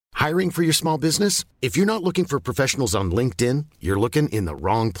Hiring for your small business? If you're not looking for professionals on LinkedIn, you're looking in the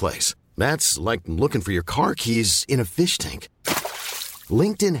wrong place. That's like looking for your car keys in a fish tank.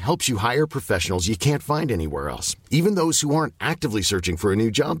 LinkedIn helps you hire professionals you can't find anywhere else, even those who aren't actively searching for a new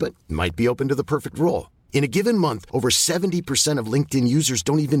job but might be open to the perfect role. In a given month, over 70% of LinkedIn users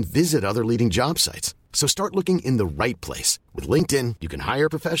don't even visit other leading job sites. So start looking in the right place. With LinkedIn, you can hire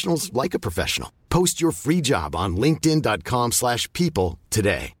professionals like a professional. Post your free job on linkedin.com/people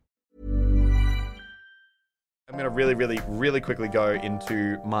today. I'm going to really quickly go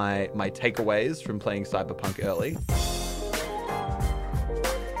into my takeaways from playing Cyberpunk early.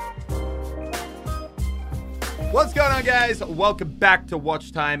 What's going on, guys? Welcome back to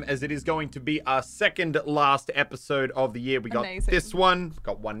Watch Time, as it is going to be our second last episode of the year. We got this one,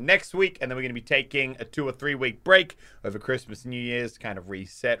 got one next week, and then we're going to be taking a 2 or 3 week break over Christmas and New Year's to kind of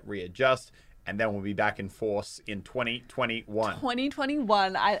reset, readjust, and then we'll be back in force in 2021.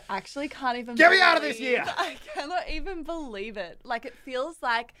 2021. I actually can't even Get me out of this year! I cannot even believe it. Like, it feels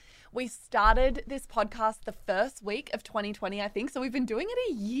like we started this podcast the first week of 2020, I think. So we've been doing it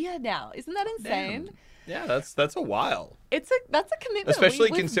a year now. Isn't that insane? Damn. Yeah, that's a while. That's a commitment.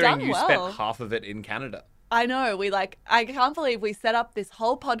 Especially we've considering done you well. spent half of it in Canada. I know. I can't believe we set up this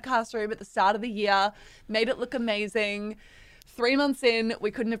whole podcast room at the start of the year, made it look amazing. 3 months in, we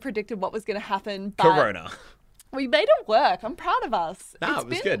couldn't have predicted what was going to happen. But Corona. we made it work. I'm proud of us. It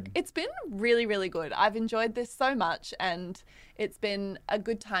was good. It's been really, really good. I've enjoyed this so much, and it's been a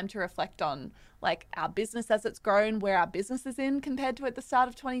good time to reflect on like our business as it's grown, where our business is in compared to at the start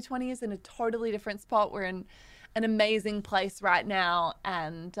of 2020 is in a totally different spot. We're in an amazing place right now,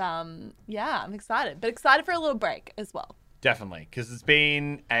 and I'm excited, but excited for a little break as well. Definitely, because it's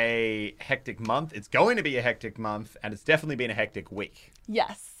been a hectic month. It's going to be a hectic month, and it's definitely been a hectic week.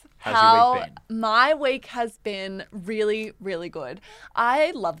 Yes. How's your week been? My week has been really, really good. I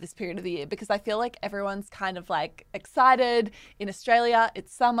love this period of the year because I feel like everyone's kind of like excited. In Australia,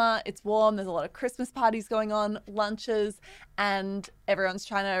 it's summer, it's warm, there's a lot of Christmas parties going on, lunches, and everyone's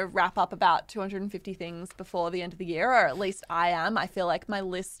trying to wrap up about 250 things before the end of the year, or at least I am. I feel like my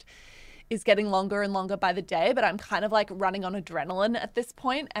list is getting longer and longer by the day, but I'm kind of like running on adrenaline at this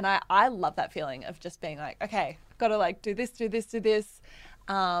point, and I love that feeling of just being like, okay, got to like do this.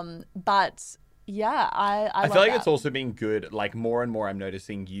 But yeah, I feel like that. it's also been good. Like more and more, I'm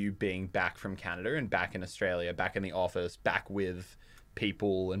noticing you being back from Canada and back in Australia, back in the office, back with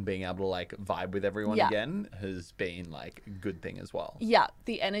people and being able to like vibe with everyone again has been like a good thing as well. Yeah,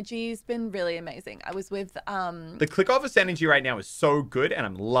 the energy's been really amazing. I was with the Click Office energy right now is so good, and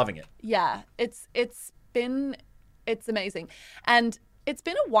I'm loving it. Yeah, it's amazing. And it's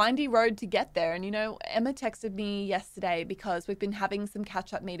been a windy road to get there. And, you know, Emma texted me yesterday because we've been having some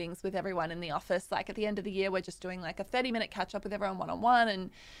catch-up meetings with everyone in the office. Like at the end of the year, we're just doing like a 30-minute catch-up with everyone one-on-one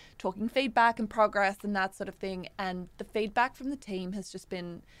and talking feedback and progress and that sort of thing. And the feedback from the team has just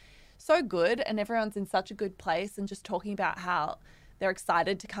been so good, and everyone's in such a good place, and just talking about how they're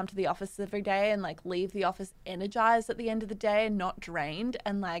excited to come to the office every day and like leave the office energized at the end of the day and not drained,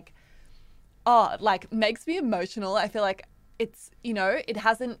 and like, makes me emotional. I feel like it's, you know,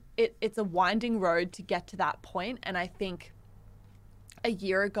 it's a winding road to get to that point. And I think a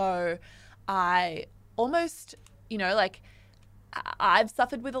year ago, I almost, you know, like I've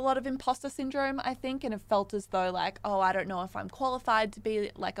suffered with a lot of imposter syndrome, I think, and have felt as though like, oh, I don't know if I'm qualified to be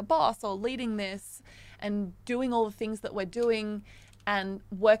like a boss or leading this and doing all the things that we're doing, and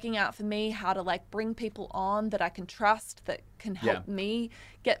working out for me how to like bring people on that I can trust, that can help me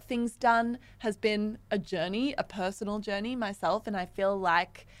get things done, has been a journey, a personal journey myself. And I feel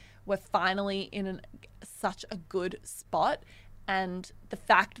like we're finally in such a good spot. And the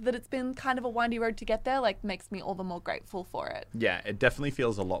fact that it's been kind of a windy road to get there, like, makes me all the more grateful for it. Yeah, it definitely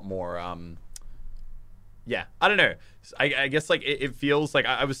feels a lot more, I don't know. I guess like it feels like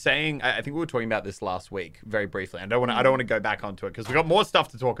I was saying, I think we were talking about this last week very briefly. I don't want to go back onto it because we've got more stuff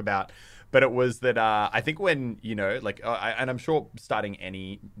to talk about. But it was that I think when, you know, like, and I'm sure starting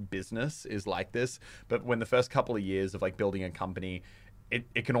any business is like this, but when the first couple of years of like building a company,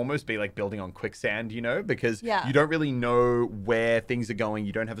 it can almost be like building on quicksand, you know, because you don't really know where things are going.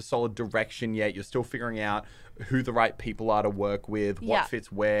 You don't have a solid direction yet. You're still figuring out who the right people are to work with, what fits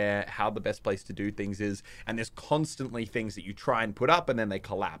where, how the best place to do things is. And there's constantly things that you try and put up and then they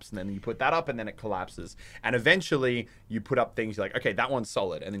collapse. And then you put that up and then it collapses. And eventually you put up things like, okay, that one's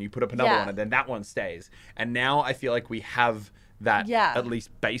solid. And then you put up another one and then that one stays. And now I feel like we have that at least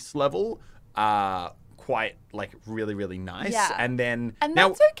base level, quite like really, really nice. And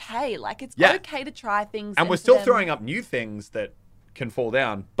that's okay. Like, it's okay to try things. And we're still throwing up new things that can fall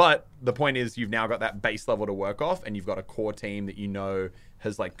down. But the point is, you've now got that base level to work off, and you've got a core team that you know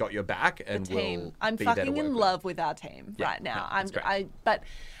has like got your back and the team. will I'm be there to fucking work in with. love with our team right now. no, it's great.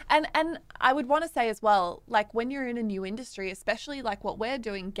 And I would want to say as well, like when you're in a new industry, especially like what we're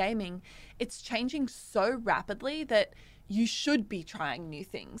doing, gaming, it's changing so rapidly that you should be trying new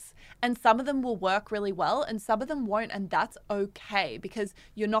things. And some of them will work really well and some of them won't. And that's okay, because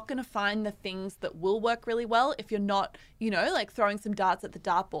you're not going to find the things that will work really well if you're not, like throwing some darts at the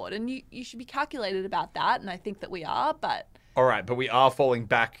dartboard. And you should be calculated about that. And I think that we are, but... All right, but we are falling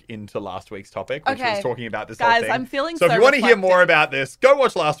back into last week's topic, which was talking about this whole Guys, thing. I'm feeling so if so you want to hear reflective. more about this, go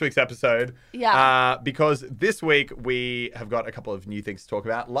watch last week's episode. Yeah. Because this week we have got a couple of new things to talk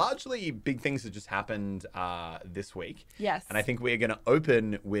about. Largely big things that just happened this week. Yes. And I think we're going to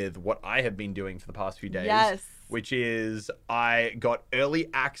open with what I have been doing for the past few days. Yes. Which is I got early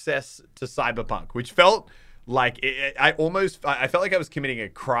access to Cyberpunk, which felt... like I felt like I was committing a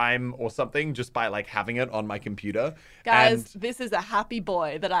crime or something just by like having it on my computer. Guys, And this is a happy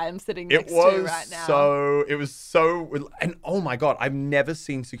boy that I am sitting next to right now. it was so, and oh my God, I've never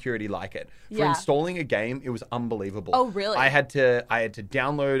seen security like it. For Yeah. installing a game, it was unbelievable. Oh, really? I had to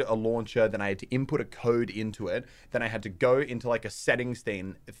download a launcher, then I had to input a code into it, then I had to go into like a settings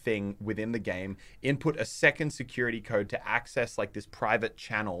thing within the game, input a second security code to access like this private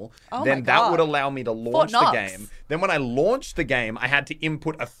channel. Oh then my that God. would allow me to launch the Knox. game. Then when I launched the game, I had to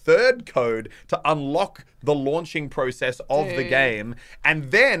input a third code to unlock the launching process of the Dude. game.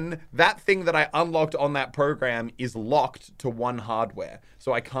 And then that thing that I unlocked on that program is locked to one hardware.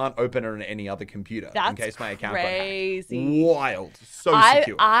 So I can't open it on any other computer in That's case my account crazy. got hacked. Wild. So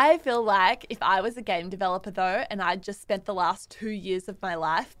secure. I feel like if I was a game developer though, and I'd just spent the last 2 years of my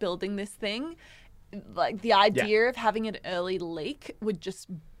life building this thing, like the idea of having an early leak would just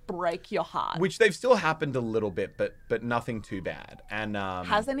break your heart. Which they've still happened a little bit, but nothing too bad. And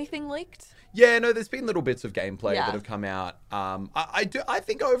Has anything leaked? yeah, no, there's been little bits of gameplay Yeah. that have come out. I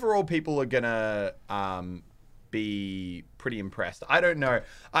think overall people are gonna be pretty impressed. I don't know.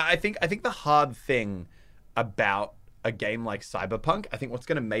 I think the hard thing about a game like Cyberpunk, I think what's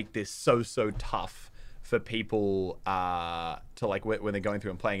gonna make this so tough for people to like when they're going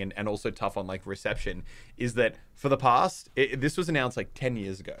through and playing, and also tough on like reception, is that for the past, this was announced like 10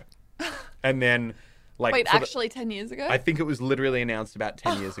 years ago, and then like Wait, actually 10 years ago? I think it was literally announced about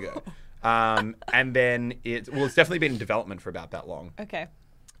 10 years ago. And then it's definitely been in development for about that long. Okay.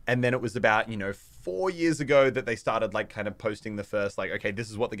 And then it was about, 4 years ago that they started like kind of posting the first, like, okay, this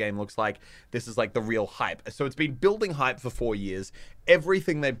is what the game looks like. This is like the real hype. So it's been building hype for 4 years.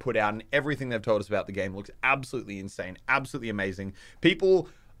 Everything they've put out and everything they've told us about the game looks absolutely insane, absolutely amazing. People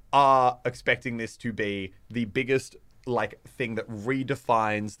are expecting this to be the biggest like thing that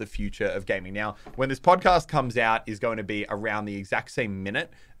redefines the future of gaming. Now, when this podcast comes out is going to be around the exact same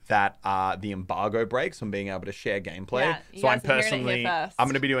minute that the embargo breaks on being able to share gameplay. Yeah, you so I'm guys are hearing it personally, here first. I'm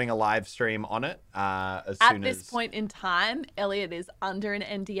going to be doing a live stream on it as At soon this as. point in time, Elliot is under an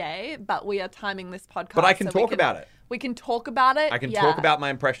NDA, but we are timing this podcast. But I can so we talk about it. We can talk about it. I can yeah. talk about my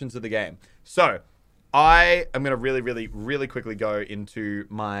impressions of the game. So I am going to really, really, really quickly go into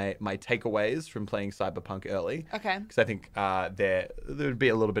my takeaways from playing Cyberpunk early. Okay. Because I think there would be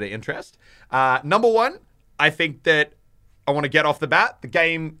a little bit of interest. Number one, I think that I want to get off the bat, the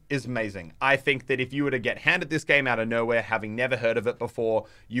game is amazing. I think that if you were to get handed this game out of nowhere, having never heard of it before,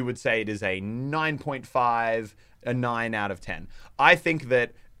 you would say it is a 9.5, a 9 out of 10. I think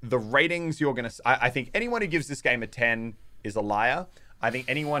that the ratings you're going to... I think anyone who gives this game a 10 is a liar. I think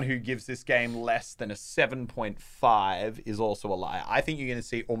anyone who gives this game less than a 7.5 is also a liar. I think you're going to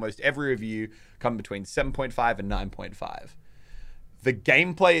see almost every review come between 7.5 and 9.5. The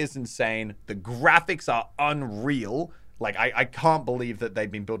gameplay is insane. The graphics are unreal. Like, I can't believe that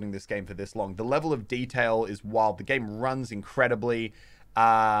they've been building this game for this long. The level of detail is wild. The game runs incredibly.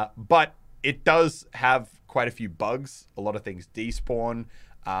 But it does have quite a few bugs. A lot of things despawn.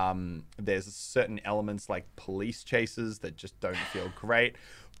 There's certain elements like police chases that just don't feel great.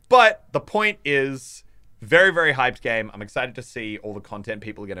 But the point is, very, very hyped game. I'm excited to see all the content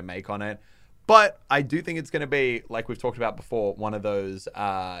people are going to make on it. But I do think it's going to be, like we've talked about before, one of those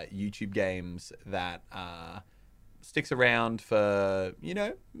YouTube games that sticks around for,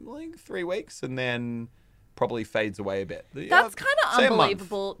 like 3 weeks and then probably fades away a bit. That's kind of say a month.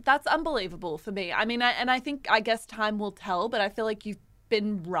 unbelievable. That's unbelievable for me. I mean, I guess time will tell, but I feel like you've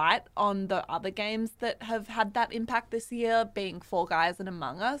been right on the other games that have had that impact this year, being Fall Guys and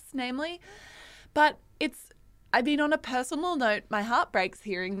Among Us, namely. But on a personal note, my heart breaks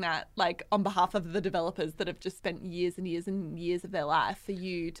hearing that, like, on behalf of the developers that have just spent years and years and years of their life for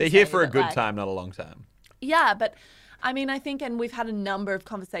you to They're say here for a that, good like, time, not a long time. Yeah, but I mean, I think, and we've had a number of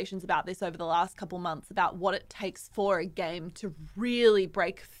conversations about this over the last couple months about what it takes for a game to really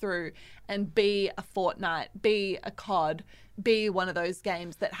break through and be a Fortnite, be a COD, be one of those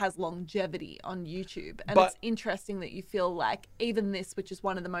games that has longevity on YouTube. And it's interesting that you feel like even this, which is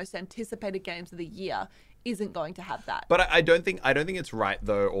one of the most anticipated games of the year, isn't going to have that. But I don't think it's right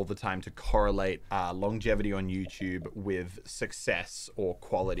though all the time to correlate longevity on YouTube with success or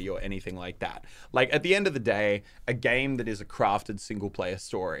quality or anything like that. Like at the end of the day, a game that is a crafted single player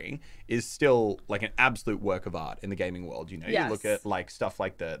story is still like an absolute work of art in the gaming world. You know, Yes. you look at like stuff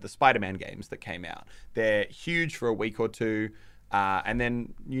like the Spider-Man games that came out. They're huge for a week or two. And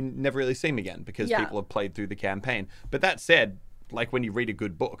then you never really see them again because people have played through the campaign. But that said, like when you read a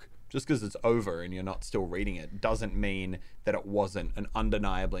good book, just because it's over and you're not still reading it doesn't mean that it wasn't an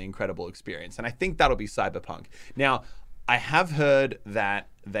undeniably incredible experience. And I think that'll be Cyberpunk. Now, I have heard that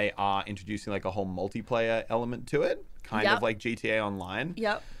they are introducing like a whole multiplayer element to it, kind of like GTA Online.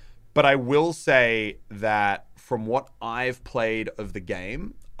 Yep. But I will say that from what I've played of the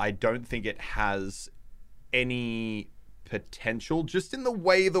game, I don't think it has any potential, just in the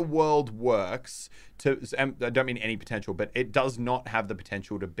way the world works. I don't mean any potential, but it does not have the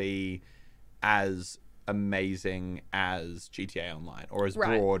potential to be as amazing as GTA Online or as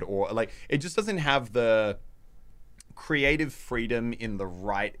broad, or like it just doesn't have the creative freedom in the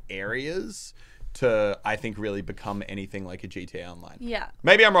right areas to, I think, really become anything like a GTA Online. Yeah.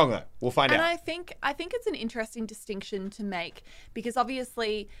 Maybe I'm wrong though. We'll find out. And I think it's an interesting distinction to make because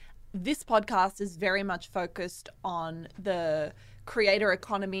obviously this podcast is very much focused on the creator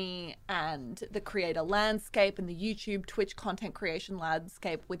economy and the creator landscape and the YouTube, Twitch content creation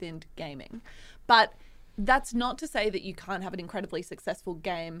landscape within gaming. But that's not to say that you can't have an incredibly successful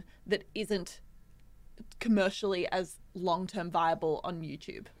game that isn't commercially as long-term viable on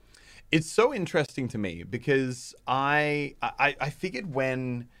YouTube. It's so interesting to me because I figured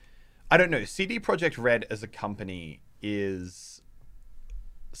when, I don't know, CD Projekt Red as a company is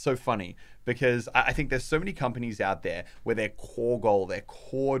so funny because I think there's so many companies out there where their core goal, their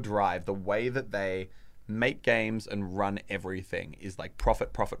core drive, the way that they make games and run everything is like profit,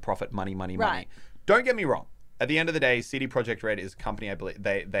 money, money. Don't get me wrong. At the end of the day, CD Projekt Red is a company, I believe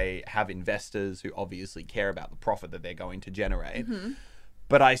they have investors who obviously care about the profit that they're going to generate. Mm-hmm.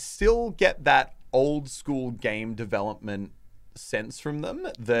 But I still get that old school game development sense from them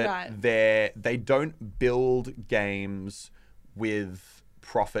that they don't build games with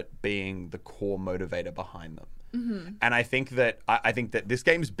profit being the core motivator behind them. Mm-hmm. And I think that this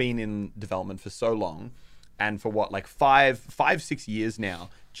game's been in development for so long, and for what, like 6 years now,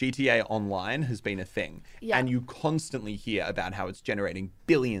 GTA Online has been a thing. Yeah. And you constantly hear about how it's generating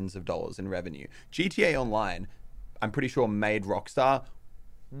billions of dollars in revenue. GTA Online, I'm pretty sure, made Rockstar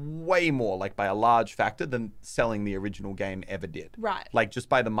way more, like by a large factor, than selling the original game ever did. Right. Like just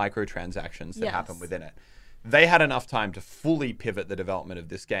by the microtransactions that happen within it. They had enough time to fully pivot the development of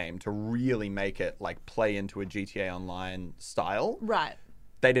this game to really make it like play into a GTA Online style. Right.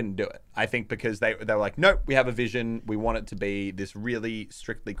 They didn't do it. I think because they were like, nope, we have a vision. We want it to be this really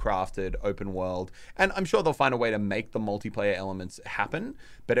strictly crafted open world. And I'm sure they'll find a way to make the multiplayer elements happen,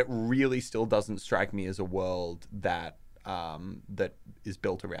 but it really still doesn't strike me as a world that that is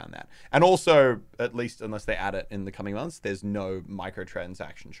built around that. And also, at least unless they add it in the coming months, there's no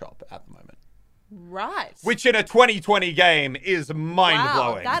microtransaction shop at the moment. Which in a 2020 game is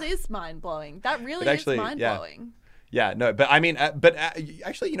mind-blowing. Wow, that is mind-blowing. That really is mind-blowing. Yeah, no, but I mean,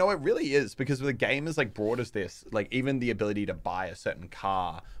 actually, you know, it really is, because with a game as like broad as this, like even the ability to buy a certain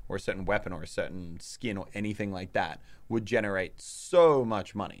car or a certain weapon or a certain skin or anything like that would generate so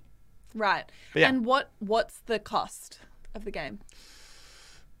much money. Right. And what's the cost of the game?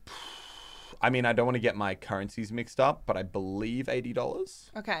 I mean, I don't want to get my currencies mixed up, but I believe $80.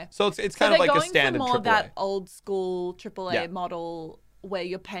 Okay. So it's kind of like a standard AAA. More AAA. That old school AAA model where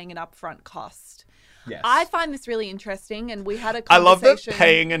you're paying an upfront cost. Yes. I find this really interesting, and we had a conversation. I love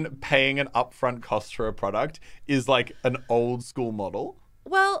that paying an upfront cost for a product is like an old school model.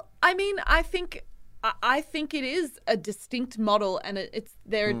 Well, I mean, I think it is a distinct model, and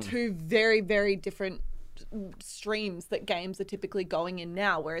there are two very, very different streams that games are typically going in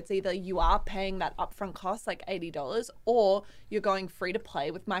now, where it's either you are paying that upfront cost, like $80, or you're going free to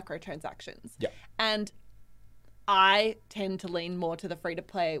play with microtransactions. Yeah. And I tend to lean more to the free to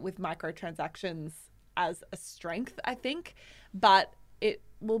play with microtransactions as a strength, I think. But it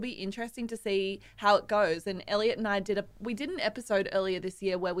will be interesting to see how it goes. And Elliot and I did an episode earlier this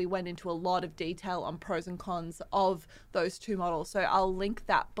year where we went into a lot of detail on pros and cons of those two models. So I'll link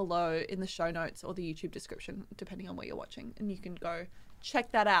that below in the show notes or the YouTube description, depending on where you're watching, and you can go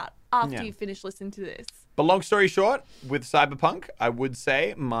check that out after Yeah. you finish listening to this. But long story short, with Cyberpunk, I would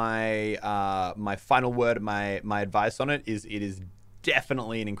say my my final word, my advice on it is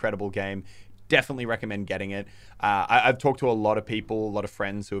definitely an incredible game. Definitely recommend getting it. I've talked to a lot of people, a lot of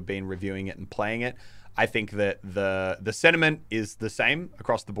friends who have been reviewing it and playing it. I think that the sentiment is the same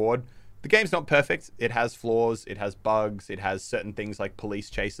across the board. The game's not perfect. It has flaws. It has bugs. It has certain things like police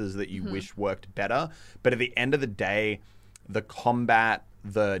chases that you wish worked better. But at the end of the day, the combat,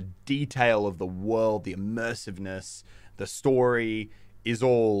 the detail of the world, the immersiveness, the story is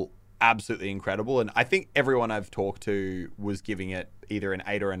all absolutely incredible. And I think everyone I've talked to was giving it either an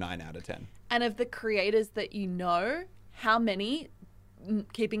 8 or a 9 out of 10. And of the creators that you know, how many,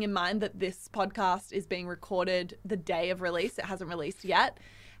 keeping in mind that this podcast is being recorded the day of release, it hasn't released yet,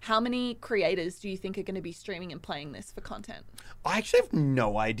 how many creators do you think are going to be streaming and playing this for content? I actually have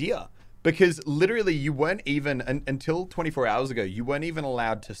no idea. Because literally you weren't even, until 24 hours ago, you weren't even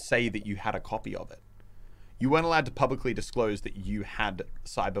allowed to say that you had a copy of it. You weren't allowed to publicly disclose that you had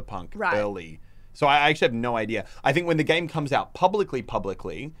Cyberpunk early. So I actually have no idea. I think when the game comes out publicly,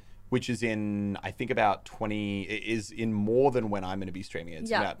 which is in, I think about 20, is in more than when I'm going to be streaming it.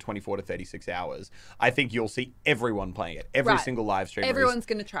 It's about 24 to 36 hours. I think you'll see everyone playing it. Every single live streamer. Everyone's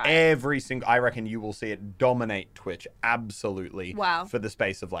going to try it. I reckon you will see it dominate Twitch. Absolutely. Wow. For the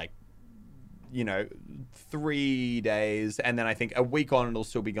space of 3 days. And then I think a week on, it'll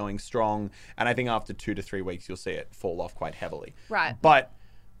still be going strong. And I think after 2 to 3 weeks, you'll see it fall off quite heavily. Right. But,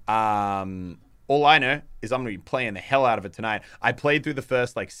 all I know is I'm going to be playing the hell out of it tonight. I played through the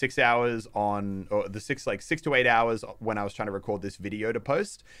first 6 hours or the 6 to 8 hours when I was trying to record this video to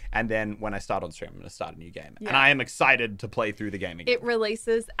post. And then when I start on stream, I'm going to start a new game. Yeah. And I am excited to play through the game again. It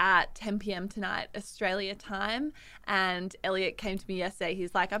releases at 10 p.m. tonight, Australia time. And Elliot came to me yesterday.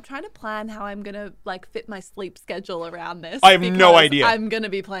 He's like, I'm trying to plan how I'm going to fit my sleep schedule around this. I have no idea. I'm going to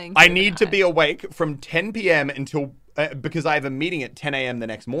be playing. I need to be awake from 10 p.m. until, because I have a meeting at 10 a.m. the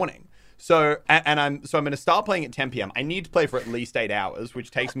next morning. So I'm going to start playing at 10 p.m. I need to play for at least 8 hours, which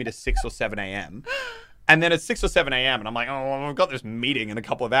takes me to 6 or 7 a.m. And then it's 6 or 7 a.m. and I'm like, oh, I've got this meeting in a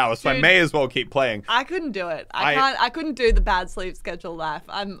couple of hours, so I may as well keep playing. I couldn't do it. I couldn't do the bad sleep schedule life.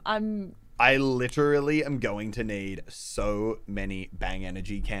 I literally am going to need so many Bang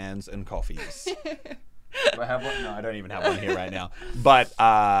Energy cans and coffees. Do I have one? No, I don't even have one here right now. But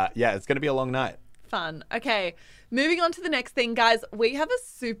yeah, it's going to be a long night. Fun. Okay, moving on to the next thing, guys. We have a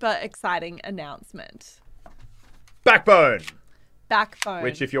super exciting announcement. Backbone.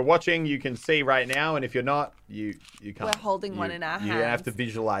 Which, if you're watching, you can see right now, and if you're not, you can't. We're holding one in our hands. You have to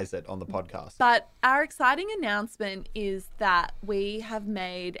visualize it on the podcast. But our exciting announcement is that we have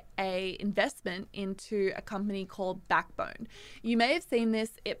made a investment into a company called Backbone. You may have seen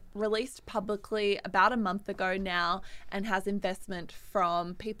this. It released publicly about a month ago now and has investment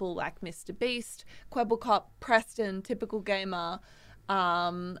from people like Mr. Beast, Kwebbelkop, Preston, Typical Gamer,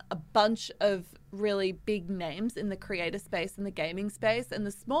 a bunch of really big names in the creator space and the gaming space. And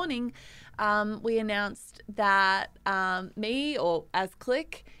this morning, we announced that me, or as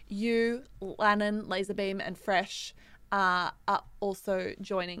Click, you, Lannon, Laserbeam, and Fresh are also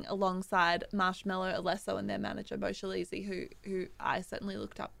joining alongside Marshmallow, Alesso, and their manager, Moshe Leasy, who I certainly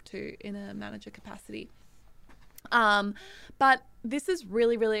looked up to in a manager capacity. But this is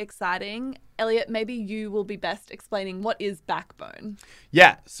really, really exciting. Elliot, maybe you will be best explaining what is Backbone.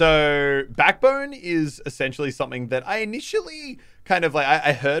 Yeah, so Backbone is essentially something that I initially kind of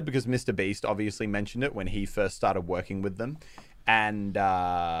I heard because Mr. Beast obviously mentioned it when he first started working with them. And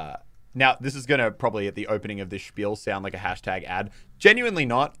now this is going to probably at the opening of this spiel sound like a hashtag ad. Genuinely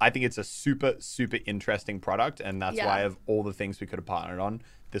not. I think it's a super, super interesting product. And that's why of all the things we could have partnered on,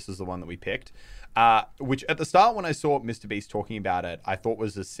 this is the one that we picked. Which at the start, when I saw Mr. Beast talking about it, I thought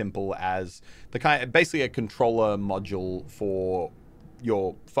was as simple as basically a controller module for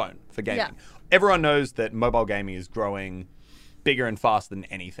your phone for gaming. Yeah. Everyone knows that mobile gaming is growing bigger and faster than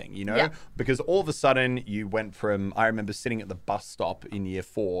anything, because all of a sudden you went from, I remember sitting at the bus stop in year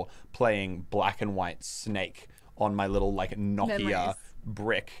 4 playing Black and White Snake on my little Nokia Memories.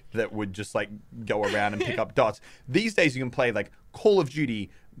 brick that would just go around and pick up dots. These days you can play Call of Duty.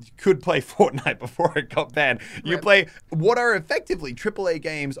 You could play Fortnite before it got banned. You play what are effectively AAA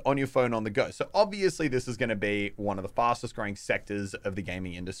games on your phone on the go. So obviously this is going to be one of the fastest growing sectors of the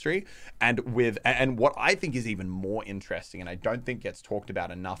gaming industry. And what I think is even more interesting, and I don't think gets talked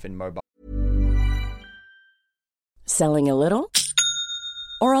about enough in mobile. Selling a little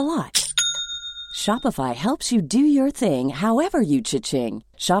or a lot? Shopify helps you do your thing however you cha-ching.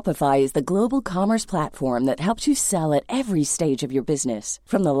 Shopify is the global commerce platform that helps you sell at every stage of your business.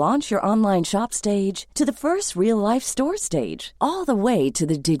 From the launch your online shop stage to the first real-life store stage, all the way to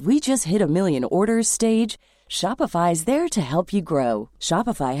the did we just hit a million orders stage. Shopify is there to help you grow.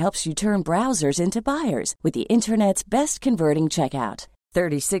 Shopify helps you turn browsers into buyers with the internet's best converting checkout.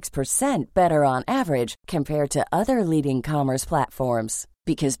 36% better on average compared to other leading commerce platforms.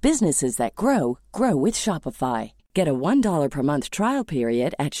 Because businesses that grow, grow with Shopify. Get a $1 per month trial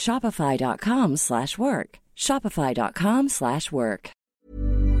period at shopify.com/work. Shopify.com/work.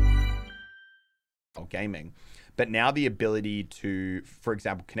 Gaming. But now the ability to, for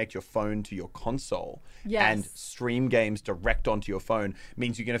example, connect your phone to your console and stream games direct onto your phone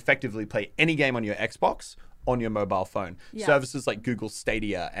means you can effectively play any game on your Xbox on your mobile phone. Yes. Services like Google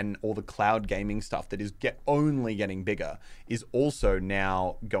Stadia and all the cloud gaming stuff that is only getting bigger is also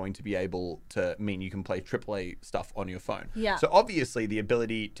now going to be able to mean you can play AAA stuff on your phone. Yeah. So obviously the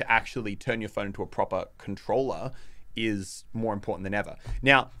ability to actually turn your phone into a proper controller is more important than ever.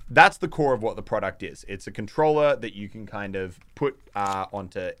 Now, that's the core of what the product is. It's a controller that you can kind of put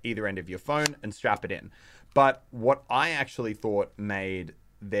onto either end of your phone and strap it in. But what I actually thought made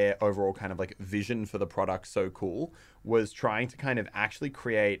their overall kind of like vision for the product so cool was trying to kind of actually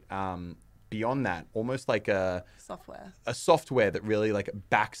create beyond that almost like a software that really like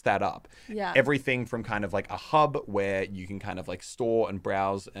backs that up. Yeah. Everything from kind of like a hub where you can kind of like store and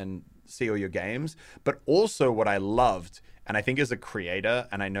browse and see all your games, but also what I loved, and I think as a creator,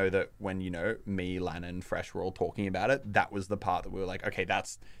 and I know that when, you know, me, Lana, and Fresh were all talking about it, that was the part that we were like, okay,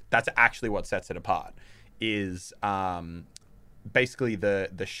 that's actually what sets it apart, is basically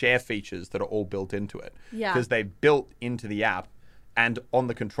the share features that are all built into it. Yeah. Because they've built into the app and on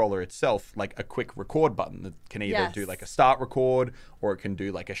the controller itself, like a quick record button that can either do like a start record, or it can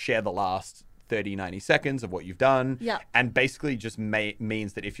do like a share the last 30, 90 seconds of what you've done. Yeah. And basically just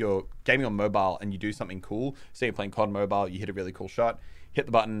means that if you're gaming on mobile and you do something cool, say you're playing COD Mobile, you hit a really cool shot, hit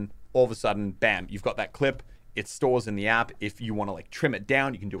the button, all of a sudden, bam, you've got that clip. It stores in the app. If you want to like trim it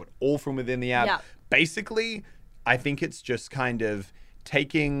down, you can do it all from within the app. Yeah. Basically, I think it's just kind of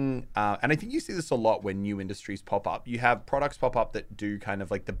taking, and I think you see this a lot when new industries pop up. You have products pop up that do kind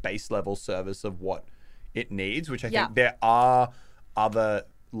of like the base level service of what it needs, which I think there are other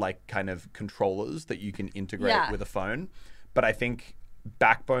like kind of controllers that you can integrate with a phone. But I think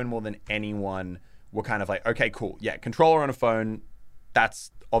Backbone more than anyone were kind of like, okay, cool. Yeah, controller on a phone,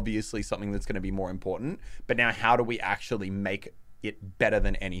 that's obviously something that's going to be more important. But now how do we actually make it better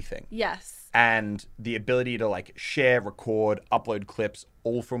than anything? Yes. And the ability to like share, record, upload clips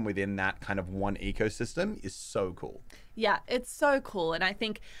all from within that kind of one ecosystem is so cool. Yeah, it's so cool. And I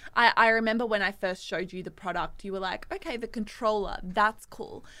think I remember when I first showed you the product, you were like, okay, the controller, that's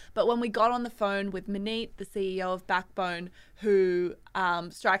cool. But when we got on the phone with Maneet, the CEO of Backbone, who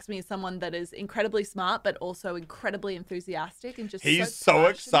strikes me as someone that is incredibly smart, but also incredibly enthusiastic and just He's so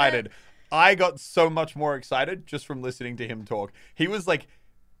excited. I got so much more excited just from listening to him talk. He was like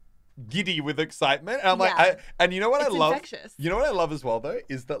giddy with excitement. And I'm like, and you know what I love? Infectious. You know what I love as well though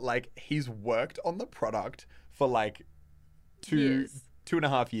is that like he's worked on the product for like two and a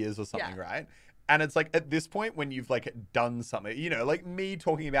half years or something, right? And it's like at this point when you've like done something, you know, like me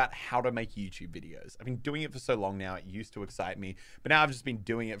talking about how to make YouTube videos. I've been doing it for so long now. It used to excite me, but now I've just been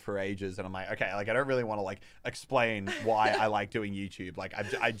doing it for ages. And I'm like, okay, like I don't really want to like explain why I like doing YouTube. Like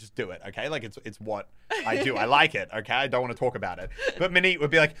I just do it. Okay. Like it's what I do. I like it. Okay. I don't want to talk about it. But Maneet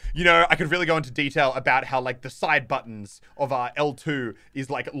would be like, you know, I could really go into detail about how like the side buttons of our L2 is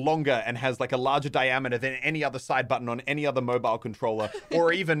like longer and has like a larger diameter than any other side button on any other mobile controller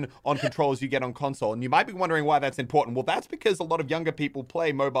or even on controllers you get on console. And you might be wondering why that's important. Well, that's because a lot of younger people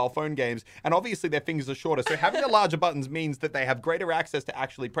play mobile phone games and obviously their fingers are shorter. So having the larger buttons means that they have greater access to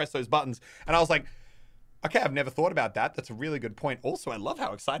actually press those buttons. And I was like, okay, I've never thought about that. That's a really good point. Also, I love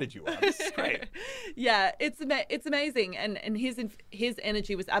how excited you are. This is great. Yeah, it's amazing. And his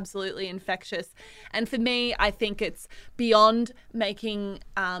energy was absolutely infectious. And for me, I think it's beyond making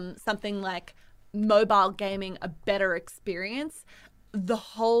something like mobile gaming a better experience. The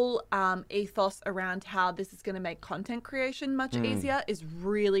whole ethos around how this is going to make content creation much easier is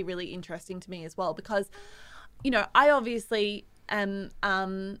really, really interesting to me as well. Because, you know, I obviously am,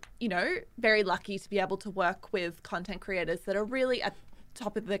 you know, very lucky to be able to work with content creators that are really at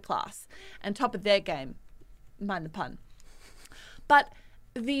top of their class and top of their game. Mind the pun. But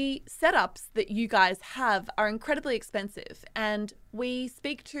the setups that you guys have are incredibly expensive, and we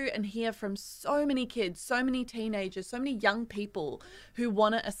speak to and hear from so many kids, so many teenagers, so many young people who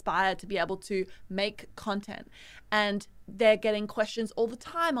want to aspire to be able to make content, and they're getting questions all the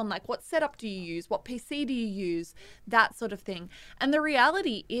time on like, what setup do you use? What PC do you use? That sort of thing. And the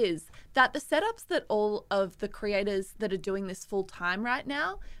reality is that the setups that all of the creators that are doing this full time right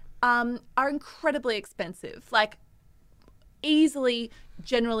now are incredibly expensive. Like, easily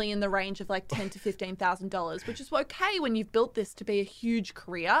generally in the range of like $10,000 to $15,000, which is okay when you've built this to be a huge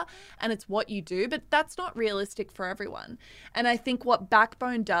career and it's what you do, but that's not realistic for everyone. And I think what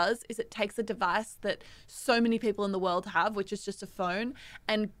Backbone does is it takes a device that so many people in the world have, which is just a phone,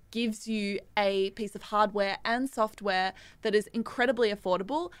 and gives you a piece of hardware and software that is incredibly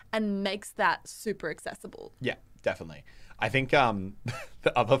affordable and makes that super accessible. Yeah, definitely. I think the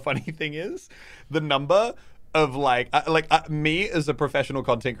other funny thing is the number of me as a professional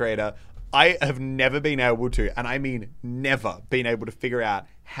content creator, I have never been able to, and I mean never been able to figure out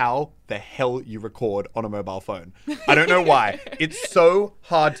how the hell you record on a mobile phone. I don't know why. It's so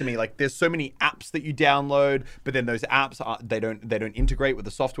hard to me. Like, there's so many apps that you download, but then those apps they don't integrate with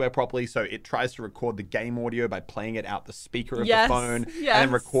the software properly, so it tries to record the game audio by playing it out the speaker of the phone and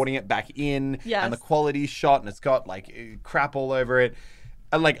then recording it back in, and the quality's shot and it's got like crap all over it.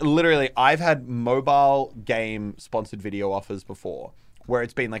 And like, literally, I've had mobile game sponsored video offers before where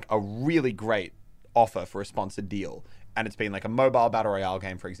it's been like a really great offer for a sponsored deal. And it's been like a mobile battle royale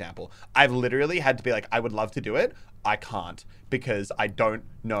game, for example. I've literally had to be like, I would love to do it. I can't, because I don't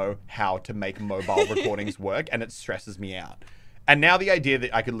know how to make mobile recordings work, and it stresses me out. And now the idea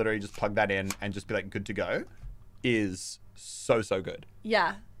that I could literally just plug that in and just be like good to go is so, so good.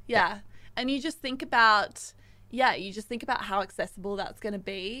 Yeah. And you just think about... you just think about how accessible that's going to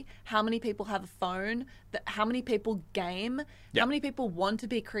be, how many people have a phone, how many people game, how many people want to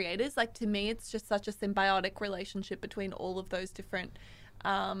be creators. Like, to me, it's just such a symbiotic relationship between all of those different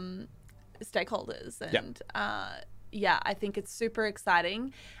stakeholders. And I think it's super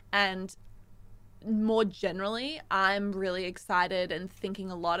exciting. And more generally, I'm really excited and thinking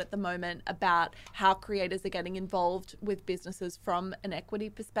a lot at the moment about how creators are getting involved with businesses from an equity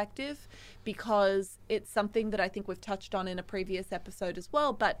perspective, because it's something that I think we've touched on in a previous episode as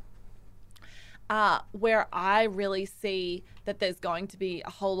well, but where I really see that there's going to be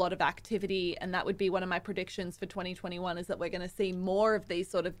a whole lot of activity, and that would be one of my predictions for 2021, is that we're going to see more of these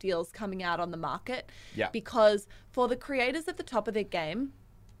sort of deals coming out on the market. Because for the creators at the top of their game,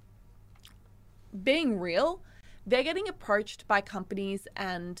 being real, they're getting approached by companies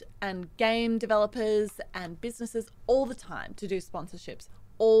and game developers and businesses all the time to do sponsorships,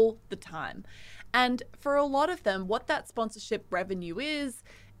 all the time. And for a lot of them, what that sponsorship revenue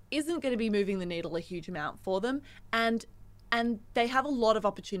isn't going to be moving the needle a huge amount for them. And they have a lot of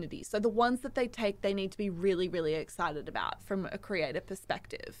opportunities. So the ones that they take, they need to be really, really excited about from a creator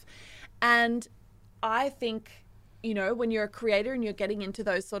perspective. And I think, you know, when you're a creator and you're getting into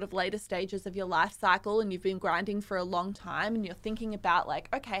those sort of later stages of your life cycle and you've been grinding for a long time and you're thinking about like,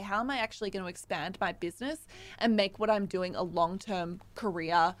 okay, how am I actually going to expand my business and make what I'm doing a long-term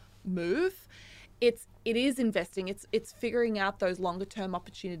career move? It is investing. It's figuring out those longer term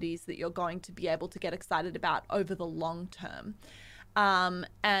opportunities that you're going to be able to get excited about over the long term.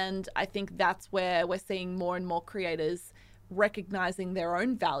 And I think that's where we're seeing more and more creators recognizing their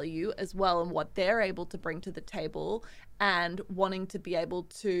own value as well and what they're able to bring to the table, and wanting to be able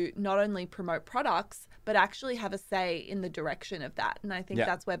to not only promote products but actually have a say in the direction of that. And I think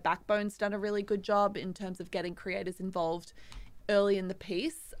that's where Backbone's done a really good job in terms of getting creators involved early in the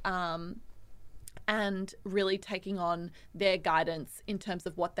piece, and really taking on their guidance in terms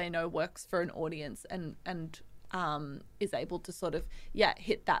of what they know works for an audience, and is able to sort of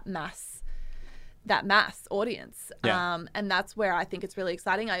hit that mass audience. And that's where I think it's really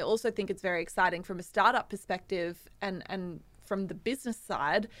exciting. I also think it's very exciting from a startup perspective and from the business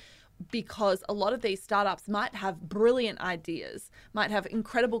side, because a lot of these startups might have brilliant ideas, might have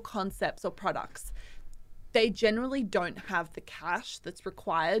incredible concepts or products. They generally don't have the cash that's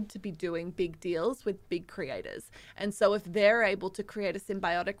required to be doing big deals with big creators. And so if they're able to create a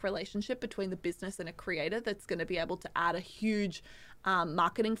symbiotic relationship between the business and a creator that's going to be able to add a huge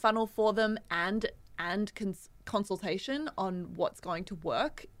marketing funnel for them and consultation on what's going to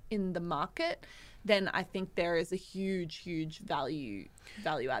work in the market, then I think there is a huge value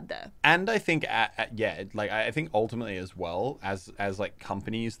add there. And I think, I think ultimately as well as like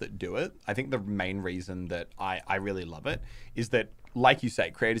companies that do it, I think the main reason that I really love it is that, like you say,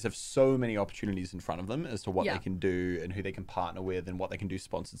 creators have so many opportunities in front of them as to what they can do and who they can partner with and what they can do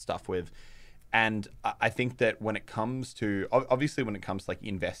sponsored stuff with. And I think that when it comes to, obviously when it comes to like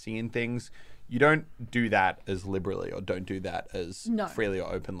investing in things, you don't do that as liberally or don't do that as freely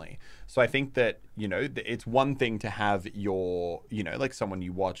or openly. So I think that, you know, it's one thing to have your, you know, like someone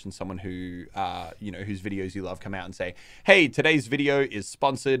you watch and someone who, you know, whose videos you love come out and say, hey, today's video is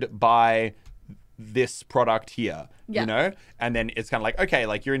sponsored by this product here, you know? And then it's kind of like, okay,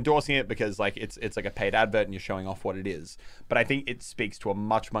 like you're endorsing it because like it's like a paid advert and you're showing off what it is. But I think it speaks to a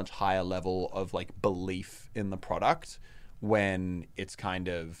much, much higher level of like belief in the product when it's kind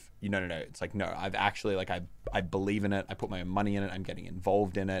of, no. It's like, no, I've actually like, I believe in it. I put my own money in it. I'm getting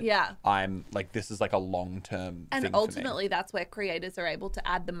involved in it. Yeah. I'm like, this is like a long-term and thing ultimately that's where creators are able to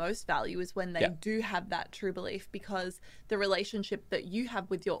add the most value is when they do have that true belief, because the relationship that you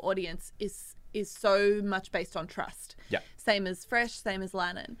have with your audience is so much based on trust. Yeah. Same as Fresh, same as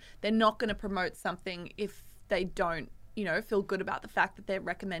Lannon. They're not going to promote something if they don't, you know, feel good about the fact that they're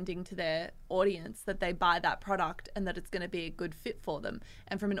recommending to their audience that they buy that product and that it's going to be a good fit for them.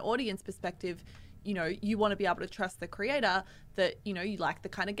 And from an audience perspective, you know, you want to be able to trust the creator that, you know, you like the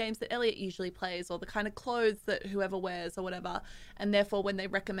kind of games that Elliot usually plays or the kind of clothes that whoever wears or whatever. And therefore, when they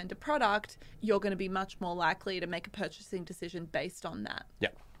recommend a product, you're going to be much more likely to make a purchasing decision based on that. Yeah.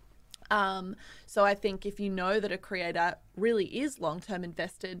 So I think if you know that a creator really is long-term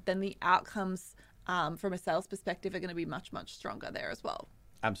invested, then the outcomes from a sales perspective are going to be much, much stronger there as well.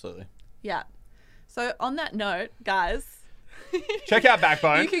 Absolutely. Yeah. So on that note, guys, check out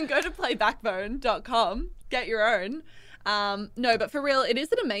Backbone. You can go to playbackbone.com, get your own. No, but for real, it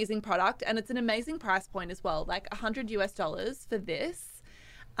is an amazing product and it's an amazing price point as well. Like $100 for this.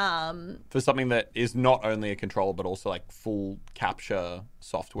 For something that is not only a controller, but also like full capture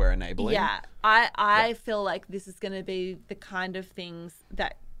software enabling. Yeah. I feel like this is going to be the kind of things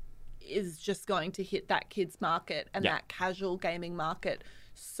that is just going to hit that kids market and that casual gaming market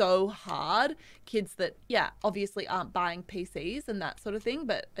so hard. Kids that, obviously aren't buying PCs and that sort of thing,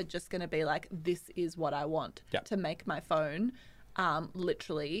 but are just going to be like, this is what I want to make my phone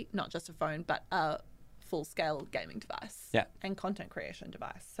literally not just a phone, but a full-scale gaming device and content creation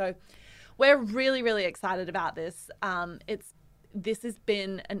device. So we're really, really excited about this. This has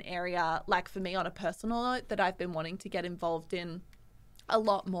been an area, like for me on a personal note, that I've been wanting to get involved in a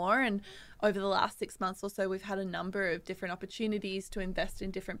lot more. And over the last 6 months or so, we've had a number of different opportunities to invest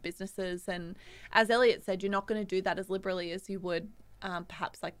in different businesses. And as Elliot said, you're not going to do that as liberally as you would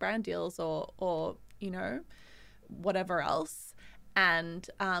perhaps like brand deals or you know, whatever else. And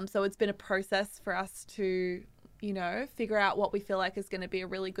so it's been a process for us to, you know, figure out what we feel like is going to be a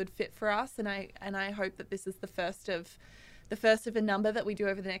really good fit for us. And I hope that this is the first of a number that we do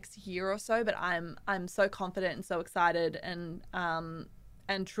over the next year or so. But I'm so confident and so excited and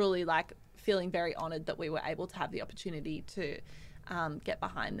truly like feeling very honored that we were able to have the opportunity to get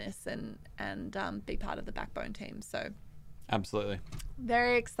behind this and be part of the Backbone team. So absolutely,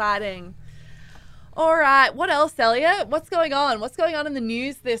 very exciting. All right, what else, Elliot? What's going on? What's going on in the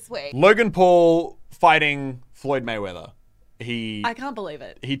news this week? Logan Paul fighting Floyd Mayweather. I can't believe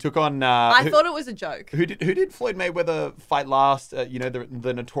it. He took on. I thought it was a joke. Who did Floyd Mayweather fight last? You know,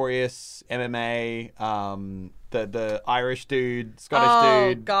 the notorious MMA, the Irish dude,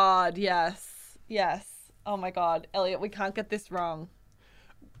 Scottish dude. Oh God, yes. Oh my God, Elliot, we can't get this wrong.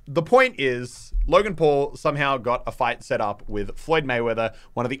 The point is, Logan Paul somehow got a fight set up with Floyd Mayweather,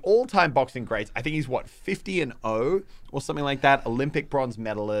 one of the all-time boxing greats. I think he's, 50-0 or something like that, Olympic bronze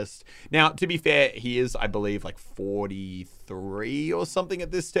medalist. Now, to be fair, he is, I believe, 43 or something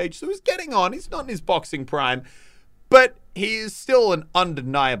at this stage, so he's getting on. He's not in his boxing prime, but he is still an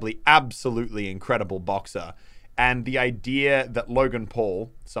undeniably, absolutely incredible boxer. And the idea that Logan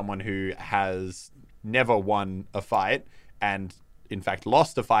Paul, someone who has never won a fight and in fact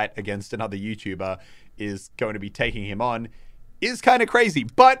lost a fight against another YouTuber, is going to be taking him on is kind of crazy.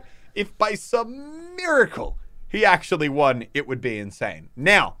 But if by some miracle he actually won, it would be insane.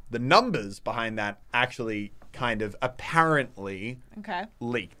 Now, the numbers behind that actually kind of apparently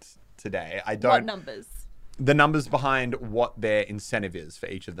leaked today. What numbers? The numbers behind what their incentive is for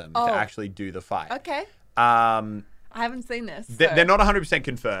each of them to actually do the fight. Okay. I haven't seen this. So. They're not 100%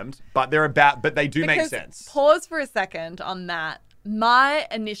 confirmed, but but they do make sense. Pause for a second on that. My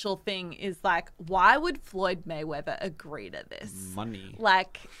initial thing is why would Floyd Mayweather agree to this? Money.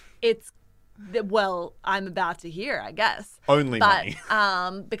 I'm about to hear, I guess. Only money.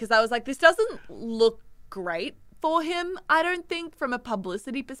 Because I was like, this doesn't look great for him. I don't think from a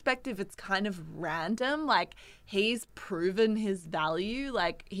publicity perspective, it's kind of random. He's proven his value.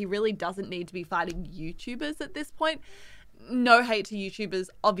 He really doesn't need to be fighting YouTubers at this point. No hate to YouTubers.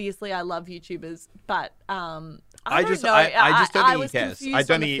 Obviously, I love YouTubers, but I don't know. I just don't I think was he cares.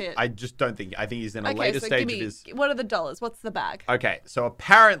 confused on the fit. I just don't think. I think he's in a Okay, later so stage of his. what are the dollars? What's the bag? Okay, so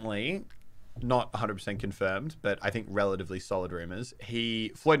apparently, not 100% confirmed, but I think relatively solid rumors.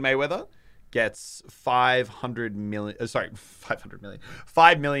 Floyd Mayweather gets $5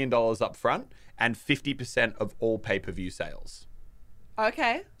 million up front and 50% of all pay-per-view sales.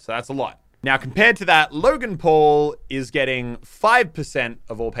 Okay. So that's a lot. Now, compared to that, Logan Paul is getting 5%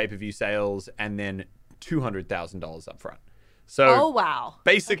 of all pay-per-view sales and then $200,000 up front. So Oh, wow.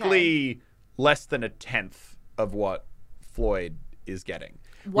 basically less than a tenth of what Floyd is getting,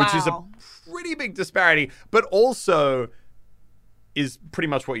 which is a Wow. pretty big disparity, but also is pretty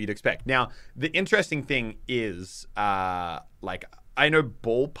much what you'd expect. Now, the interesting thing is, I know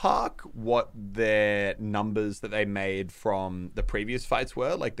ballpark what their numbers that they made from the previous fights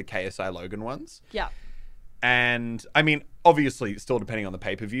were, like the KSI Logan ones. Yeah. And I mean, obviously, still depending on the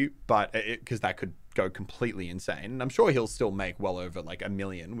pay-per-view, but because that could go completely insane. And I'm sure he'll still make well over like $1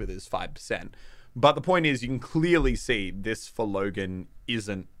 million with his 5%. But the point is, you can clearly see this for Logan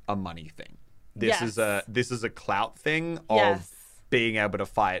isn't a money thing. This is a clout thing of Yes. being able to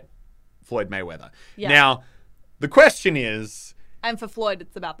fight Floyd Mayweather. Yeah. Now, the question is, And for Floyd,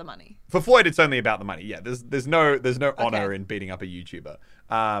 it's about the money. for Floyd, it's only about the money. Yeah, there's no honor in beating up a YouTuber.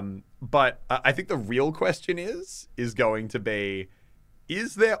 But I think the real question is going to be,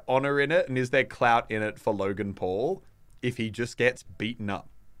 is there honor in it and is there clout in it for Logan Paul if he just gets beaten up?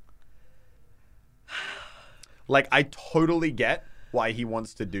 Like, I totally get why he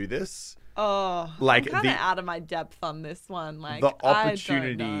wants to do this. Oh, Like, I'm kind of out of my depth on this one. Like, The I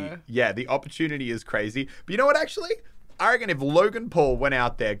opportunity, don't know. yeah, the opportunity is crazy. But you know what, actually? I reckon if Logan Paul went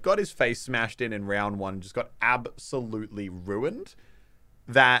out there, got his face smashed in round one, just got absolutely ruined,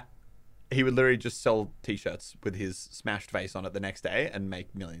 that he would literally just sell t-shirts with his smashed face on it the next day and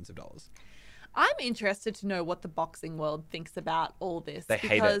make millions of dollars. I'm interested to know what the boxing world thinks about all this. They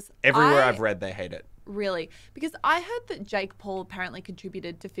hate it. because Everywhere I've read, they hate it. Really? Because I heard that Jake Paul apparently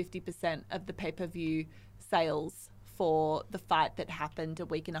contributed to 50% of the pay-per-view sales for the fight that happened a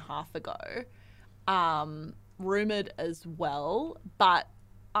week and a half ago. Rumored as well, but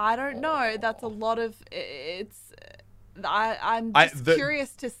I don't know. That's a lot of I'm just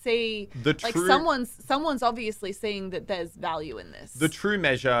curious to see like someone's obviously seeing that there's value in this. The true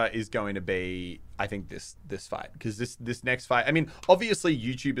measure is going to be, I think, this fight, because this next fight, I mean, obviously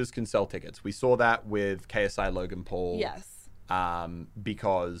YouTubers can sell tickets. We saw that with KSI Logan Paul. Yes.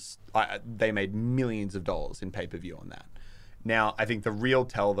 Because they made millions of dollars in pay-per-view on that. Now, I think the real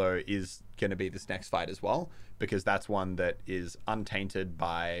tell, though, is going to be this next fight as well, because that's one that is untainted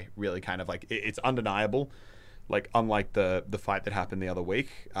by really kind of like, it's undeniable. Like, unlike the fight that happened the other week,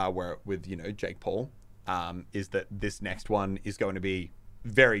 where with, Jake Paul, is that this next one is going to be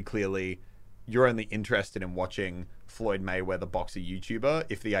very clearly, you're only interested in watching Floyd Mayweather box a YouTuber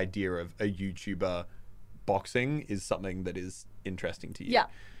if the idea of a YouTuber boxing is something that is interesting to you. Yeah.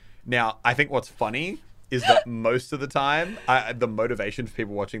 Now, I think what's funny is that most of the time, the motivation for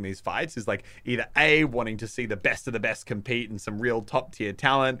people watching these fights is like either A, wanting to see the best of the best compete and some real top tier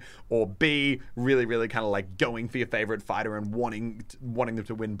talent, or B, really, really kind of like going for your favorite fighter and wanting them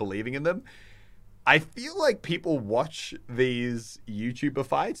to win, believing in them. I feel like people watch these YouTuber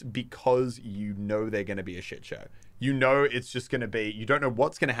fights because they're going to be a shit show. It's just going to be, you don't know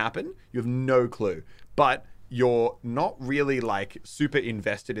what's going to happen. You have no clue. But you're not really like super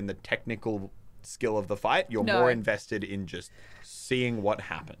invested in the technical skill of the fight. You're more invested in just seeing what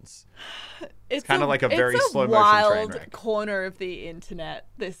happens. It's kind of like a very slow motion train wild wreck. Corner of the internet.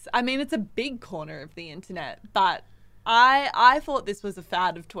 It's a big corner of the internet, but I thought this was a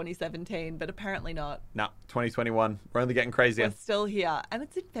fad of 2017, but apparently not. No, 2021. We're only getting crazier. We're still here, and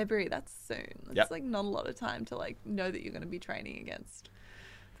it's in February. That's soon. It's Yep. like not a lot of time to like know that you're going to be training against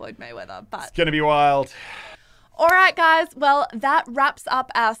Floyd Mayweather, but It's going to be wild. all right, guys. Well, that wraps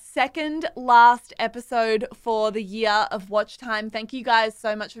up our second last episode for the year of Watch Time. Thank you guys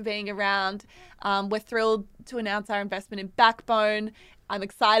so much for being around. We're thrilled to announce our investment in Backbone. I'm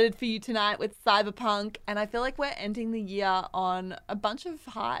excited for you tonight with Cyberpunk, and I feel like we're ending the year on a bunch of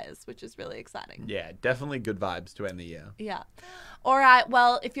highs, which is really exciting. Yeah, definitely good vibes to end the year. Yeah. All right.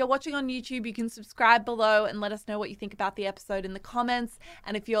 Well, if you're watching on YouTube, you can subscribe below and let us know what you think about the episode in the comments.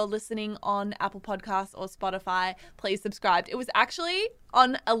 And if you're listening on Apple Podcasts or Spotify, please subscribe. It was actually,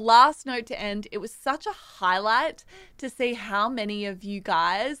 on a last note to end, it was such a highlight to see how many of you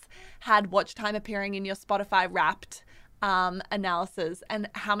guys had Watch Time appearing in your Spotify Wrapped analysis, and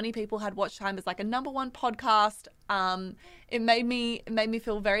how many people had Watch Time as like a #1 podcast. It made me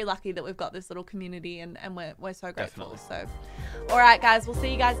feel very lucky that we've got this little community, and we're so grateful. Definitely. So, all right, guys, we'll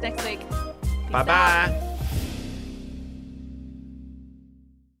see you guys next week. Peace Bye out. bye.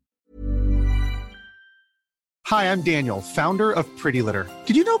 Hi, I'm Daniel, founder of Pretty Litter.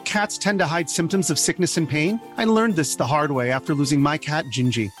 Did you know cats tend to hide symptoms of sickness and pain? I learned this the hard way after losing my cat,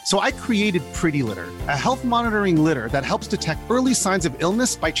 Gingy. So I created Pretty Litter, a health monitoring litter that helps detect early signs of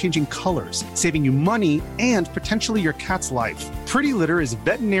illness by changing colors, saving you money and potentially your cat's life. Pretty Litter is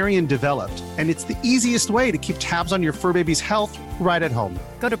veterinarian developed, and it's the easiest way to keep tabs on your fur baby's health right at home.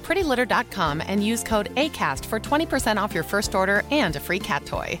 Go to prettylitter.com and use code ACAST for 20% off your first order and a free cat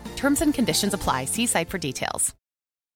toy. Terms and conditions apply. See site for details.